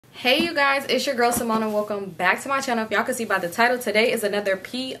Hey you guys, it's your girl Symone and welcome back to my channel. If y'all can see by the title, today is another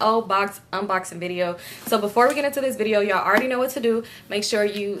P.O. Box unboxing video. So before we get into this video, y'all already know what to do. Make sure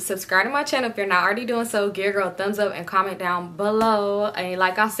you subscribe to my channel if you're not already doing so. Give your girl a thumbs up and comment down below. And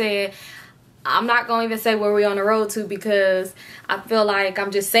like I said, I'm not going to even say where we're on the road to because I feel like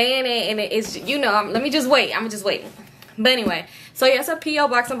I'm just saying it and it's, you know, let me just wait. I'm just waiting. But anyway, so yeah, it's a P.O.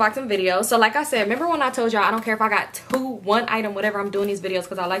 Box unboxing video. So like I said, remember when I told y'all I don't care if I got one item, whatever, I'm doing these videos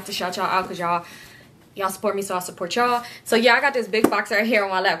because I like to shout y'all out because y'all support me, so I support y'all. So yeah, I got this big box right here on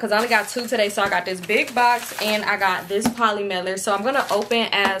my lap because I only got two today. So I got this big box and I got this poly mailer. So I'm gonna open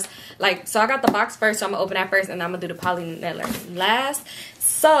as like, so I got the box first, so I'm gonna open that first and I'm gonna do the poly mailer last.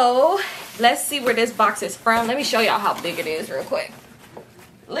 So let's see where this box is from. Let me show y'all how big it is real quick.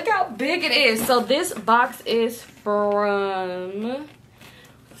 Look how big it is. So this box is from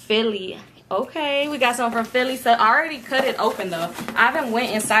Philly. Okay, we got some from Philly. So I already cut it open though. I haven't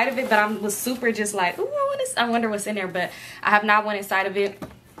went inside of it, but I was super just like, ooh, I wonder what's in there. But I have not went inside of it.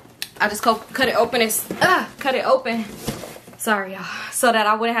 I just cut it open. Cut it open. Sorry, y'all. So that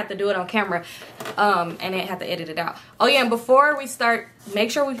I wouldn't have to do it on camera. And then have to edit it out. Oh yeah, and before we start,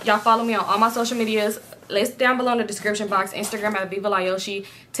 make sure y'all follow me on all my social medias. Links down below in the description box. Instagram at Vivalayoshii,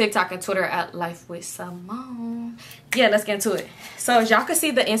 TikTok and Twitter at LifeWithSymone. Yeah, let's get into it. So as y'all can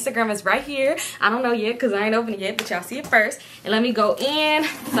see, the Instagram is right here. I don't know yet because I ain't opened it yet, but y'all see it first. And let me go in.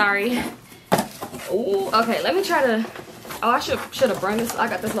 Sorry. Ooh, okay, let me try to, oh, I should have brought this. I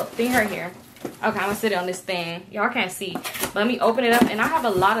got this little thing right here. Okay, I'm gonna sit on this thing. Y'all can't see, but let me open it up. And I have a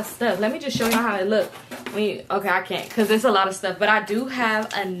lot of stuff. Let me just show y'all how it look. Okay, I can't because there's a lot of stuff, but I do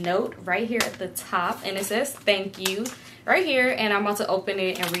have a note right here at the top and it says thank you right here, and I'm about to open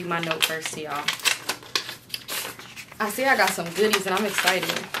it and read my note first to y'all. I see I got some goodies and I'm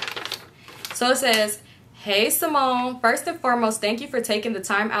excited. So it says, hey Symone, first and foremost, thank you for taking the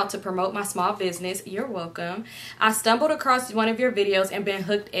time out to promote my small business. You're welcome. I stumbled across one of your videos and been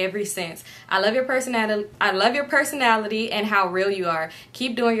hooked ever since. I love your personality and how real you are.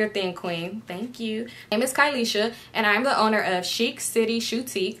 Keep doing your thing, queen. Thank you. My name is Kylisha and I'm the owner of Chic City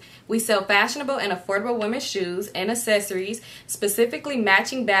Shoutique. We sell fashionable and affordable women's shoes and accessories, specifically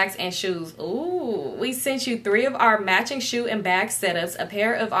matching bags and shoes. Ooh, we sent you 3 of our matching shoe and bag setups, a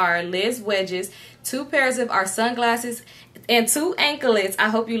pair of our Liz wedges, 2 pairs of our sunglasses, and 2 anklets. I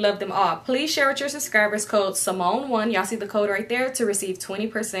hope you love them all. Please share with your subscribers code Symone1. Y'all see the code right there to receive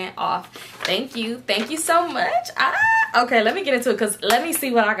 20% off. Thank you. Thank you so much. Okay, let me get into it because let me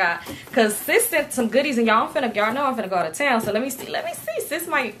see what I got. Because sis sent some goodies and y'all know I'm finna go out of town. So let me see. Sis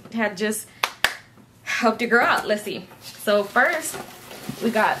might have just helped your girl out. Let's see. So first, we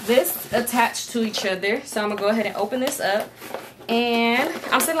got this attached to each other. So I'm gonna go ahead and open this up. And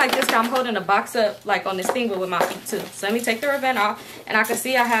I'm sitting like this because I'm holding a box up like on this thing but with my feet too. So let me take the ribbon off. And I can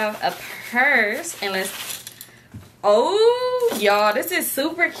see I have a purse. And let's, oh y'all, this is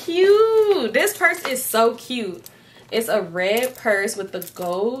super cute. This purse is so cute. It's a red purse with the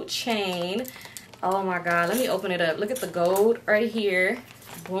gold chain. Oh my god, let me open it up. Look at the gold right here.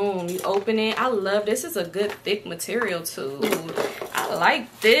 Boom, you open it. I love this. Is a good thick material too. I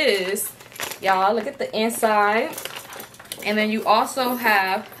like this. Y'all, look at the inside. And then you also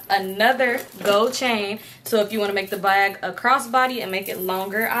have another gold chain. So if you want to make the bag a crossbody and make it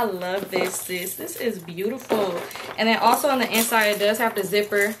longer, I love this, sis. This is beautiful. And then also on the inside, it does have the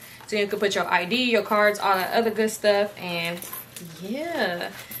zipper. So you can put your ID, your cards, all that other good stuff. And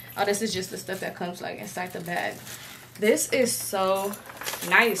yeah. Oh, this is just the stuff that comes like inside the bag. This is so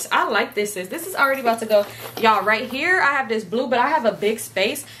nice. I like this, sis. This is already about to go. Y'all, right here, I have this blue, but I have a big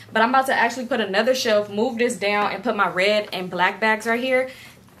space. But I'm about to actually put another shelf, move this down, and put my red and black bags right here.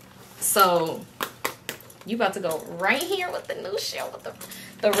 So, you about to go right here with the new shelf with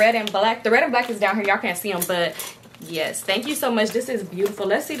the red and black. The red and black is down here. Y'all can't see them, but yes. Thank you so much. This is beautiful.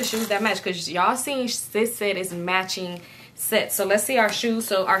 Let's see the shoes that match because y'all seen sis said it's matching set. So let's see our shoes.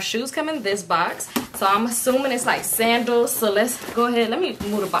 So our shoes come in this box. So I'm assuming it's like sandals. So let's go ahead. Let me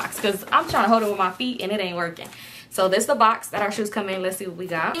move the box because I'm trying to hold it with my feet and it ain't working. So this is the box that our shoes come in. Let's see what we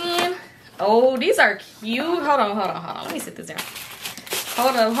got. And, oh, these are cute. Hold on. Let me sit this down.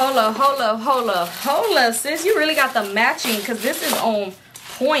 Hold up, sis. You really got the matching because this is on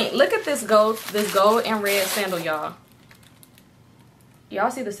point. Look at this gold and red sandal, y'all. Y'all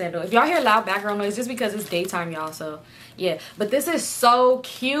see the sandal. If y'all hear loud background noise, just because it's daytime, y'all. So yeah, but this is so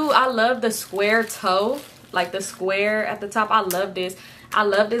cute. I love the square toe, like the square at the top. I love this. I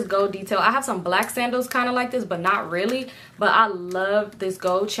love this gold detail. I have some black sandals kind of like this, but not really. But I love this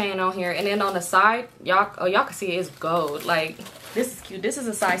gold chain on here. And then on the side, y'all can see it's gold. Like, this is cute. This is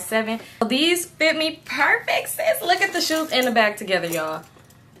a size 7. These fit me perfect, sis. Look at the shoes and the bag together, y'all.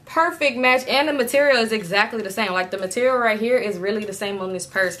 perfect match, and the material is exactly the same. Like the material right here is really the same on this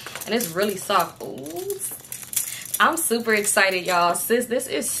purse, and it's really soft. Ooh, I'm super excited, y'all. Sis, this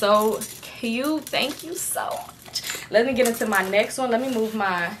is so cute. Thank you so much. Let me get into my next one. Let me move,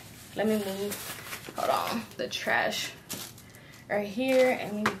 hold on, the trash right here,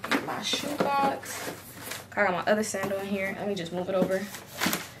 and let me get my shoebox. I got my other sandal in here. Let me just move it over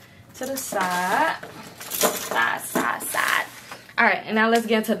to the side. Side. All right, and now let's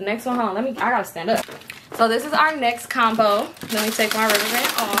get into the next one. Hold on, I gotta stand up. So this is our next combo. Let me take my rubber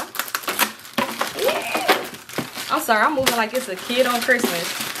band off. Yeah. I'm sorry, I'm moving like it's a kid on Christmas.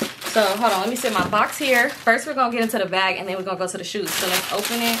 So hold on, let me set my box here. First, we're gonna get into the bag, and then we're gonna go to the shoes. So let's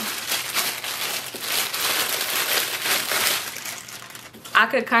open it. I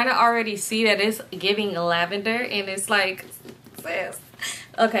could kind of already see that it's giving lavender, and it's like, sis.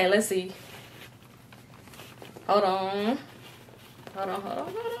 Okay, let's see. Hold on.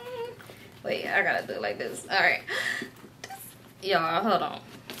 Wait, I gotta do it like this. All right, y'all, hold on.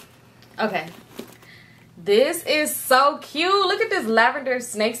 Okay, this is so cute. Look at this lavender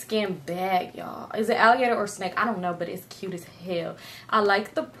snakeskin bag, y'all. Is it alligator or snake? I don't know, but it's cute as hell. I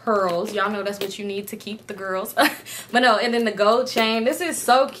like the pearls. Y'all know that's what you need to keep the girls. But no, and then the gold chain. This is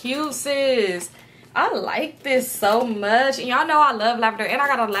so cute, sis. I like this so much. And y'all know I love lavender, and I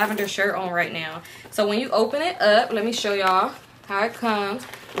got a lavender shirt on right now. So when you open it up, let me show y'all how it comes.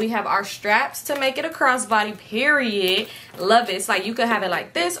 We have our straps to make it a crossbody, period. Love it. It's like you could have it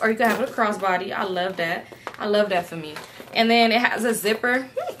like this, or you could have it a crossbody. I love that. I love that for me. And then it has a zipper.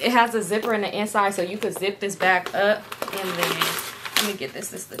 It has a zipper in the inside, so you could zip this back up. And then let me get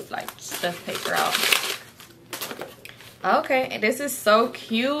this like stuff paper out. Okay, and this is so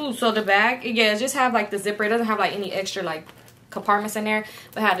cute. So the bag, yeah, it just have like the zipper. It doesn't have like any extra like compartments in there,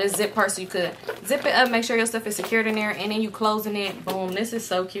 but have this zip part so you could zip it up, make sure your stuff is secured in there, and then you closing it. Boom. This is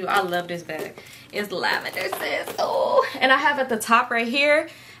so cute. I love this bag. It's lavender, sis. Oh, and I have at the top right here,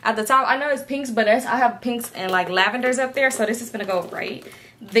 at the top, I know it's pinks, but I have pinks and like lavenders up there, so this is gonna go right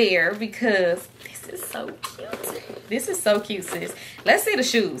there because this is so cute. This is so cute, sis. Let's see the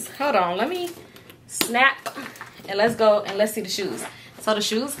shoes. Hold on, let me snap, and let's go and let's see the shoes. So the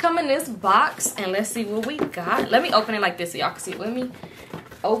shoes come in this box, and let's see what we got. Let me open it like this so y'all can see it with me.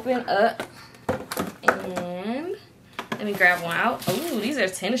 Open up, and let me grab one out. Oh, these are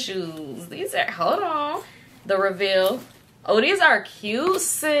tennis shoes. These are, hold on, the reveal. Oh, these are cute,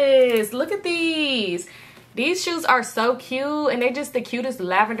 sis. Look at these. These shoes are so cute, and they're just the cutest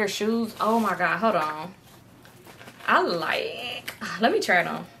lavender shoes. Oh my God, hold on. I like, let me try it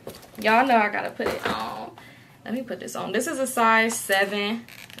on. Y'all know I gotta put it on. Let me put this on. This is a size 7.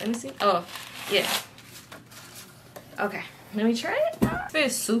 Let me see. Oh, yeah. Okay, let me try it.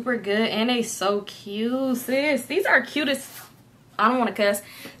 Fits super good, and they so cute, sis. These are cute as, I don't want to cuss,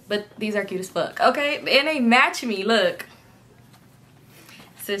 but these are cute as fuck. Okay, and they match me. Look,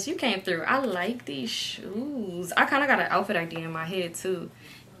 sis, you came through. I like these shoes. I kind of got an outfit idea in my head too.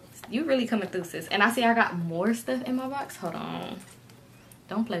 You really coming through, sis. And I see I got more stuff in my box. Hold on.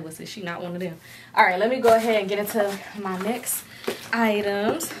 Don't play with this. She not one of them. All right, let me go ahead and get into my next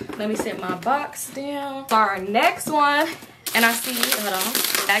items. Let me set my box down. For our next one, and I see, hold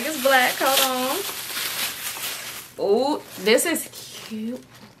on, bag is black. Hold on. Oh, this is cute,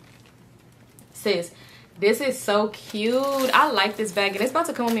 sis. This is so cute. I like this bag, and it's about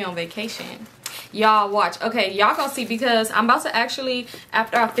to come with me on vacation. Y'all watch. Okay, y'all gonna see, because I'm about to actually,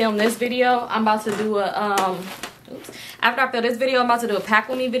 after I film this video, I'm about to do a after I film this video, I'm about to do a pack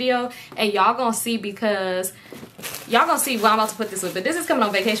with me video, and y'all gonna see, because y'all gonna see what I'm about to put this with. But this is coming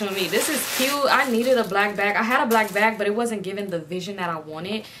on vacation with me. This is cute. I needed a black bag. I had a black bag, but it wasn't giving the vision that I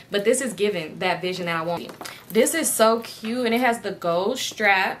wanted. But this is giving that vision that I wanted. This is so cute, and it has the gold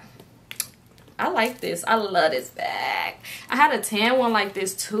strap. I like this. I love this bag. I had a tan one like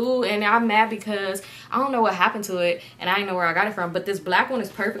this too, and I'm mad because I don't know what happened to it, and I didn't know where I got it from. But this black one is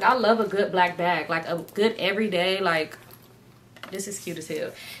perfect. I love a good black bag, like a good everyday. Like, this is cute as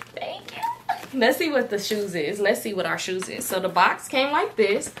hell. Thank you. Let's see what the shoes is. Let's see what our shoes is. So the box came like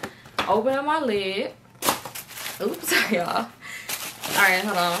this. Open up my lid. Oops, sorry y'all. All right,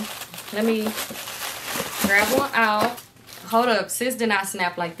 hold on. Let me grab one out. Hold up, sis did not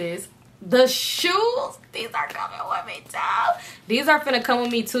snap like this. The shoes, these are coming with me too. These are finna come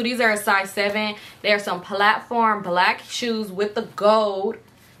with me too. These are a size 7. They're some platform black shoes with the gold.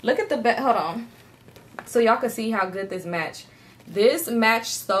 Look at the back. Hold on, so y'all can see how good this match. This matched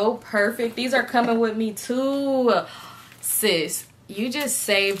so perfect. These are coming with me too, sis. You just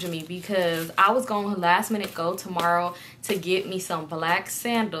saved me, because I was going to last minute go tomorrow to get me some black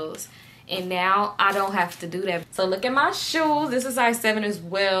sandals, and now I don't have to do that. So look at my shoes. This is size 7 as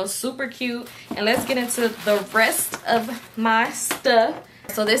well. Super cute. And let's get into the rest of my stuff.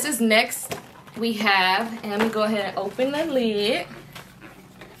 So this is next we have, and let me go ahead and open the lid.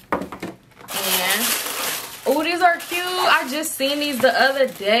 And oh, these are cute. I just seen these the other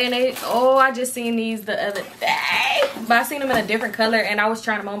day, and I just seen these the other day, but I seen them in a different color, and I was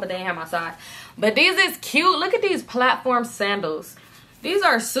trying them on, but they didn't have my size. But these is cute. Look at these platform sandals. These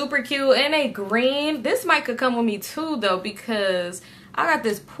are super cute, and they green. This might could come with me too, though, because I got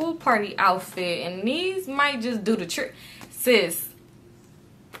this pool party outfit, and these might just do the trick. Sis,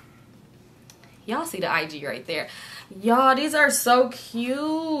 y'all see the IG right there. Y'all, these are so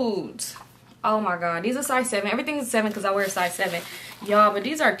cute. Oh my god, these are size 7. Everything is 7 because I wear a size 7. Y'all, but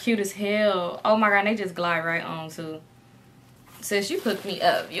these are cute as hell. Oh my god, and they just glide right on too. Sis, you hooked me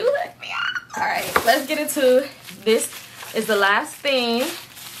up. You hooked me up. Alright, let's get into this. Is the last thing.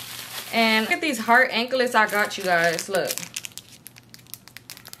 And look at these heart anklets I got you guys. Look.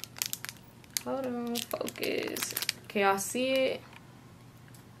 Hold on, focus. Can y'all see it?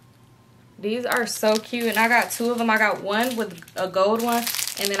 These are so cute, and I got 2 of them. I got one with a gold one,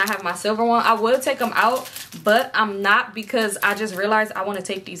 and then I have my silver one. I would take them out, but I'm not, because I just realized I want to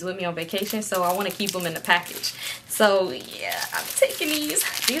take these with me on vacation, so I want to keep them in the package. So yeah, I'm taking these.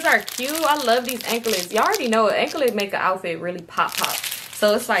 These are cute. I love these anklets. Y'all already know it. Anklets make an outfit really pop.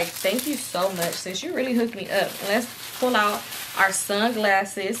 So it's like, thank you so much, sis. You really hooked me up. And let's pull out our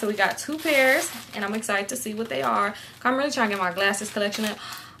sunglasses. So we got 2 pairs, and I'm excited to see what they are. I'm really trying to get my glasses collection up.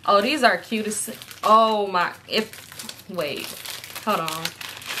 Oh, these are cute. Oh my, wait, hold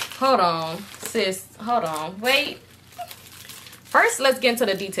on, sis, hold on, wait. First, let's get into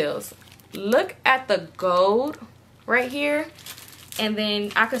the details. Look at the gold right here, and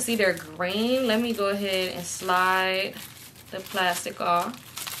then I can see they're green. Let me go ahead and slide the plastic off.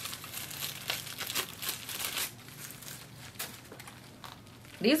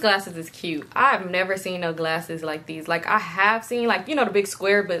 These glasses is cute. I've never seen no glasses like these. Like, I have seen, like, you know, the big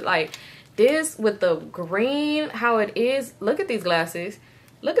square, but like this with the green, how it is. Look at these glasses.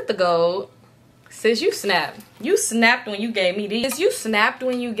 Look at the gold. Sis, you snapped. You snapped when you gave me these. You snapped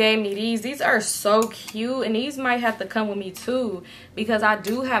when you gave me these. These are so cute, and these might have to come with me too, because I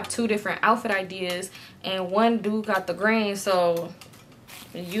do have 2 different outfit ideas, and one dude got the green, so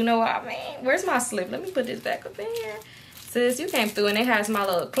you know what I mean. Where's my slip? Let me put this back up in here. Sis, you came through, and it has my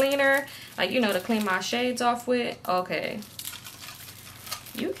little cleaner, like, you know, to clean my shades off with. Okay.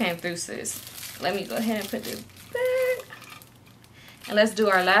 You came through, sis. Let me go ahead and put this back. And let's do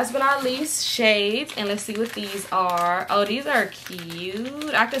our last but not least shades, and let's see what these are. Oh, these are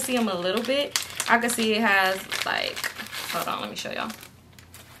cute. I can see them a little bit. I can see it has, like, hold on, let me show y'all.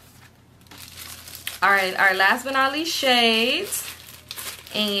 All right, our last but not least shades.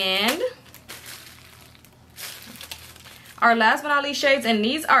 And our last but not least shades, and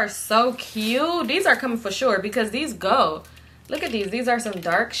these are so cute. These are coming for sure, because these go. Look at these. These are some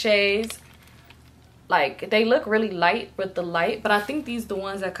dark shades. Like, they look really light with the light, but I think these are the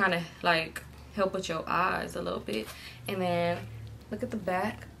ones that kind of like help with your eyes a little bit. And then look at the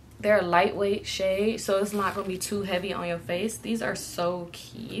back. They're a lightweight shade, so it's not gonna be too heavy on your face. These are so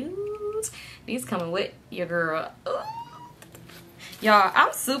cute. These coming with your girl. Y'all,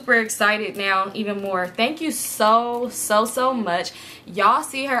 I'm super excited now, even more. Thank you so much. Y'all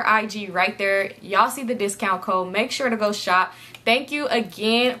see her IG right there. Y'all see the discount code. Make sure to go shop. Thank you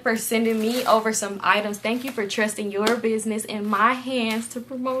again for sending me over some items. Thank you for trusting your business in my hands to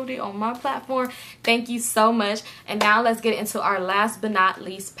promote it on my platform. Thank you so much. And now let's get into our last but not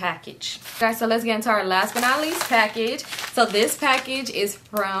least package. Guys, so let's get into our last but not least package. So this package is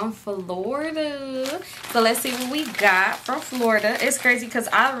from Florida. So let's see what we got from Florida. It's crazy because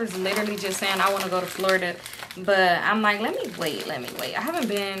I was literally just saying I want to go to Florida, but I'm like, let me wait. I haven't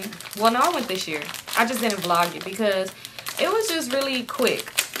been, well, no, I went this year. I just didn't vlog it because it was just really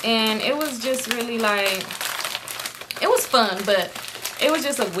quick, and it was just really like, it was fun, but it was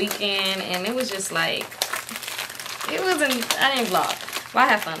just a weekend, and it was just like, it wasn't, I didn't vlog, but I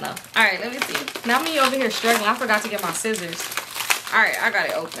had fun though. All right, let me see. Now me over here struggling. I forgot to get my scissors. All right, I got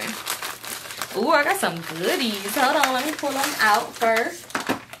it open. Ooh, I got some goodies. Hold on, let me pull them out first.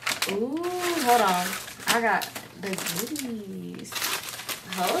 Ooh, hold on. I got the goodies.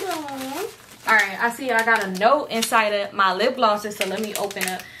 Hold on. Alright, I see I got a note inside of my lip glosses, so let me open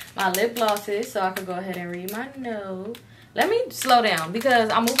up my lip glosses so I can go ahead and read my note. Let me slow down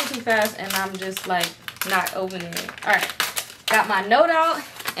because I'm moving too fast and I'm just like not opening it. Alright, got my note out,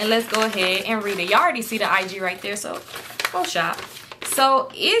 and let's go ahead and read it. Y'all already see the IG right there, so go shop.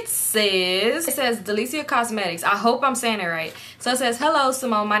 So it says Delicia Cosmetics. I hope I'm saying it right. So it says, hello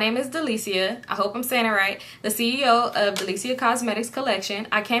Simone, my name is Delicia. I hope I'm saying it right. The CEO of Delicia Cosmetics Collection.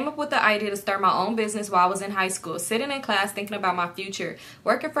 I came up with the idea to start my own business while I was in high school. Sitting in class thinking about my future.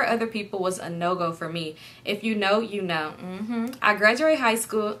 Working for other people was a no-go for me. If you know, you know. I graduated high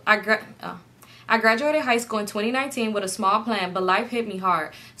school. I graduated high school in 2019 with a small plan, but life hit me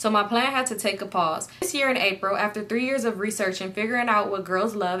hard, so my plan had to take a pause. This year in April, after 3 years of research and figuring out what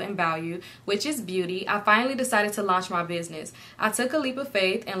girls love and value, which is beauty, I finally decided to launch my business. I took a leap of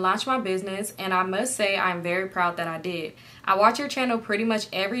faith and launched my business, and I must say I'm very proud that I did. I watch your channel pretty much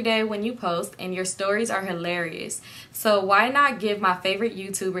every day when you post, and your stories are hilarious. So why not give my favorite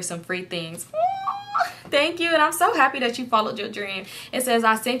YouTuber some free things? Thank you, and I'm so happy that you followed your dream. It says,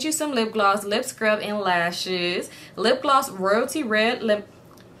 I sent you some lip gloss, lip scrub, and lashes. Lip gloss royalty red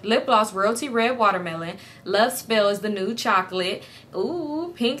watermelon. Love Spell is the nude chocolate.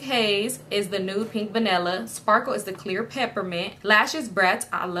 Ooh, pink haze is the nude pink vanilla. Sparkle is the clear peppermint. Lashes Bratz,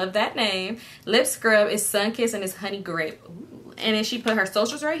 I love that name. Lip scrub is sun kiss and is honey grape. Ooh. And then she put her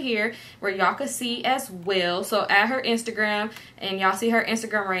socials right here where y'all can see as well. So add her Instagram, and y'all see her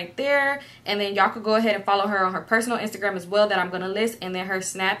Instagram right there. And then y'all could go ahead and follow her on her personal Instagram as well that I'm going to list. And then her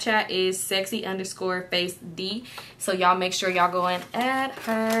Snapchat is sexy_face_d. So y'all make sure y'all go and add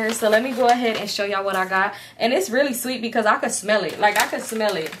her. So let me go ahead and show y'all what I got. And it's really sweet because I could smell it. Like I could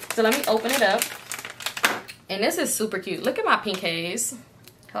smell it. So let me open it up. And this is super cute. Look at my pink haze.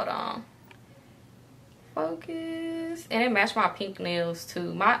 Hold on. Focus. And it matched my pink nails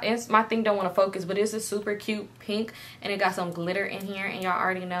too. My thing don't want to focus, but it's a super cute pink, and it got some glitter in here, and y'all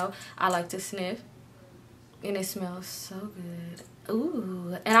already know I like to sniff, and it smells so good.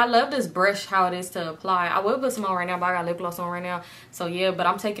 Ooh, and I love this brush, how it is to apply. I would put some on right now, but I got lip gloss on right now, so yeah. But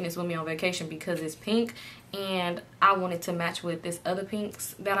I'm taking this with me on vacation because it's pink, and I wanted to match with this other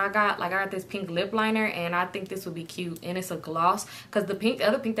pinks that I got. Like I got this pink lip liner, and I think this would be cute, and it's a gloss because the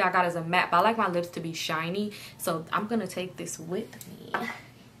other pink that I got is a matte, but I like my lips to be shiny, so I'm gonna take this with me.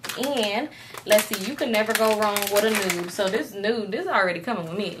 And let's see, you can never go wrong with a nude. So this nude, this is already coming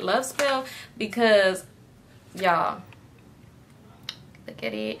with me. Love Spell, because y'all, look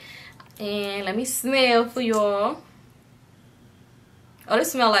at it. And let me smell for y'all. Oh,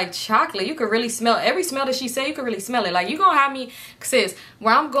 this smell like chocolate. You could really smell every smell that she said. You could really smell it. Like, you gonna have me, sis,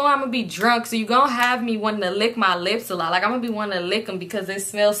 where I'm going, I'm gonna be drunk, so you gonna have me wanting to lick my lips a lot. Like, I'm gonna be wanting to lick them because it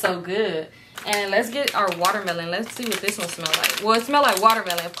smells so good. And let's get our watermelon. Let's see what this one smells like. Well, it smells like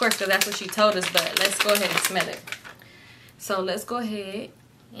watermelon, of course, because that's what she told us, but let's go ahead and smell it. So let's go ahead,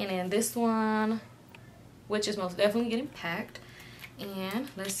 and then this one, which is most definitely getting packed, and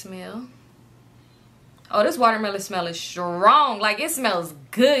let's smell. Oh, this watermelon smell is strong. Like, it smells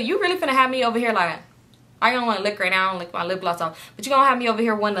good. You really finna have me over here like, I don't want to lick right now. I don't lick my lip gloss off. But you're going to have me over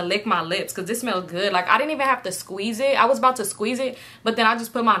here wanting to lick my lips because this smells good. Like, I didn't even have to squeeze it. I was about to squeeze it, but then I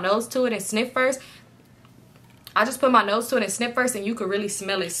just put my nose to it and sniff first. And you could really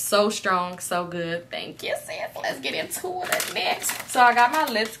smell it. So strong, so good. Thank you, sis. Let's get into it next. So I got my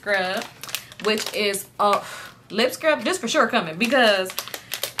lip scrub, which is lip scrub just for sure coming because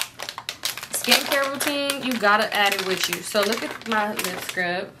skincare routine, you gotta add it with you. So look at my lip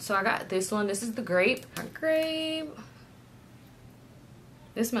scrub. So I got this one. This is the grape.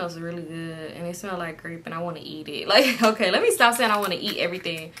 This smells really good, and it smells like grape, and I want to eat it. Like, okay, let me stop saying I want to eat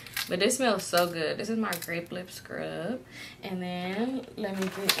everything, but this smells so good. This is my grape lip scrub. And then let me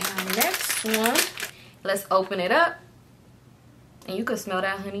get my next one. Let's open it up, and you can smell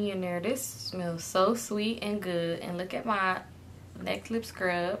that honey in there. This smells so sweet and good. And look at my next lip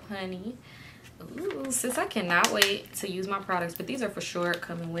scrub, honey. Ooh, sis, I cannot wait to use my products, but these are for sure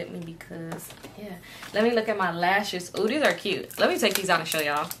coming with me because, yeah. Let me look at my lashes. Ooh, these are cute. Let me take these out and show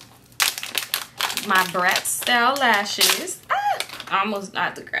y'all. My Bratz style lashes. I almost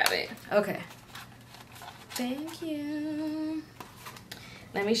had to grab it. Okay. Thank you.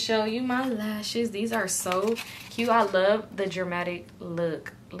 Let me show you my lashes. These are so cute. I love the dramatic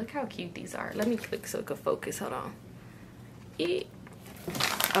look. Look how cute these are. Let me click so it can focus. Hold on. Okay.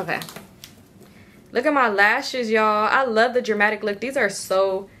 Look at my lashes, y'all. I love the dramatic look. These are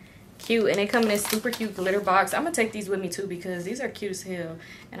so cute, and they come in this super cute glitter box. I'm gonna take these with me too because these are cute as hell,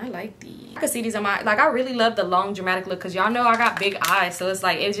 and I like these. I can see these on my, like, I really love the long dramatic look because y'all know I got big eyes, so it's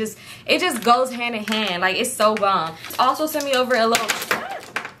like it just goes hand in hand. Like, it's so bomb. Also sent me over a little,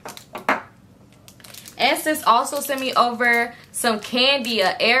 and sis also sent me over some candy,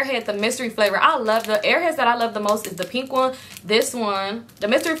 a Airhead, the mystery flavor. I love the Airheads that I love the most is the pink one, this one, the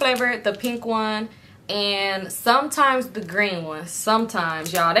mystery flavor, the pink one, and sometimes the green one.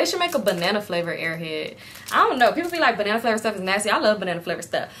 Sometimes, y'all, they should make a banana flavor airhead. I don't know, people be like banana flavor stuff is nasty. I love banana flavor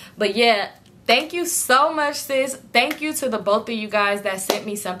stuff, but yeah, thank you so much, sis. Thank you to the both of you guys that sent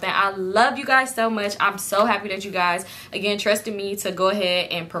me something. I love you guys so much. I'm so happy that you guys, again, trusted me to go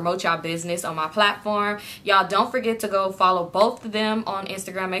ahead and promote y'all business on my platform. Y'all don't forget to go follow both of them on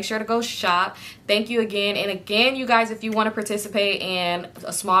Instagram. Make sure to go shop. Thank you again. And again, you guys, if you want to participate in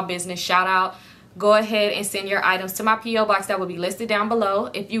a small business shout out, go ahead and send your items to my P.O. box that will be listed down below.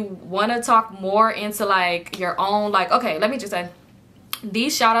 If you want to talk more into like your own, like, okay, let me just say,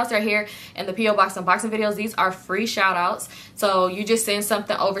 these shout outs right here in the P.O. box unboxing videos, these are free shout outs. So you just send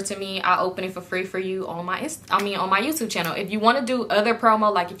something over to me, I open it for free for you on my on my YouTube channel. If you want to do other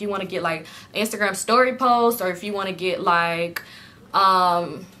promo, like if you want to get like Instagram story posts, or if you want to get like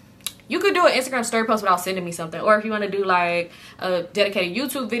you could do an Instagram story post without sending me something, or if you want to do like a dedicated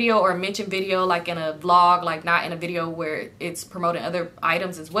YouTube video or a mention video like in a vlog, like not in a video where it's promoting other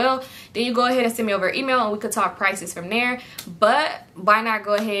items as well, then you go ahead and send me over an email and we could talk prices from there. But why not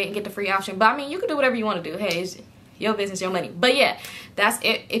go ahead and get the free option? But I mean, you can do whatever you want to do. Hey, it's your business, your money. But yeah, that's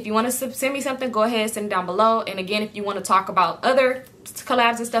it. If you want to send me something, go ahead, send it down below. And again, if you want to talk about other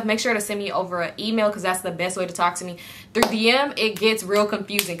collabs and stuff, make sure to send me over an email, because that's the best way to talk to me. Through DM, it gets real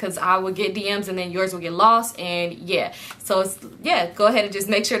confusing because I will get DMs and then yours will get lost. And yeah, so it's, yeah, go ahead and just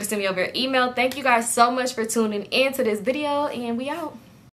make sure to send me over an email. Thank you guys so much for tuning in to this video, and we out.